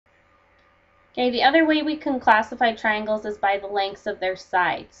Okay, the other way we can classify triangles is by the lengths of their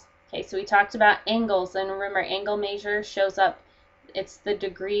sides. Okay, so we talked about angles, and remember, angle measure shows up, it's the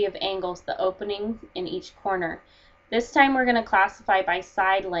degree of angles, the opening in each corner. This time we're going to classify by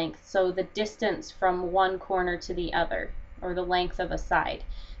side length, so the distance from one corner to the other, or the length of a side.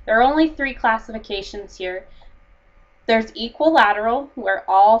 There are only 3 classifications here. There's equilateral, where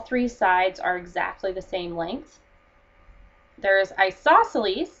all 3 sides are exactly the same length. There's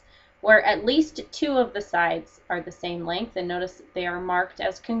isosceles, where at least 2 of the sides are the same length, and notice they are marked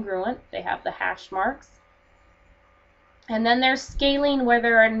as congruent. They have the hash marks. And then there's scalene, where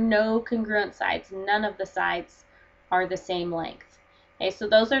there are no congruent sides. None of the sides are the same length. Okay, so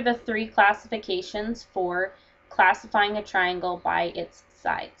those are the 3 classifications for classifying a triangle by its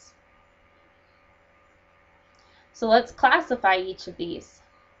sides. So let's classify each of these.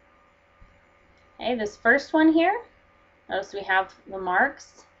 Okay, this first one here, notice we have the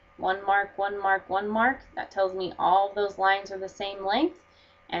marks. 1 mark, 1 mark, 1 mark. That tells me all of those lines are the same length.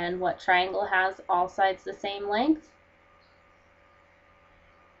 And what triangle has all sides the same length?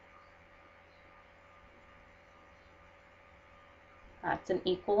 That's an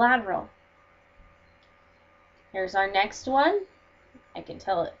equilateral. Here's our next one. I can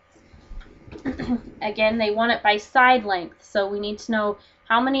tell it. Again, they want it by side length, so we need to know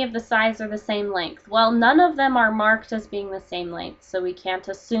how many of the sides are the same length. Well, none of them are marked as being the same length, so we can't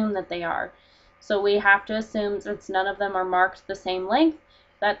assume that they are. So we have to assume, since none of them are marked the same length,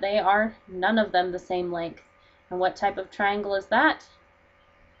 that they are none of them the same length. And what type of triangle is that?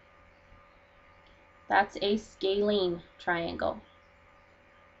 That's a scalene triangle.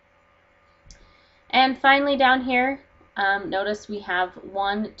 And finally down here, notice we have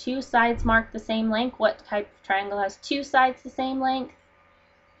 2 sides marked the same length. What type of triangle has 2 sides the same length?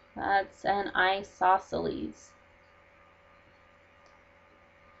 That's an isosceles.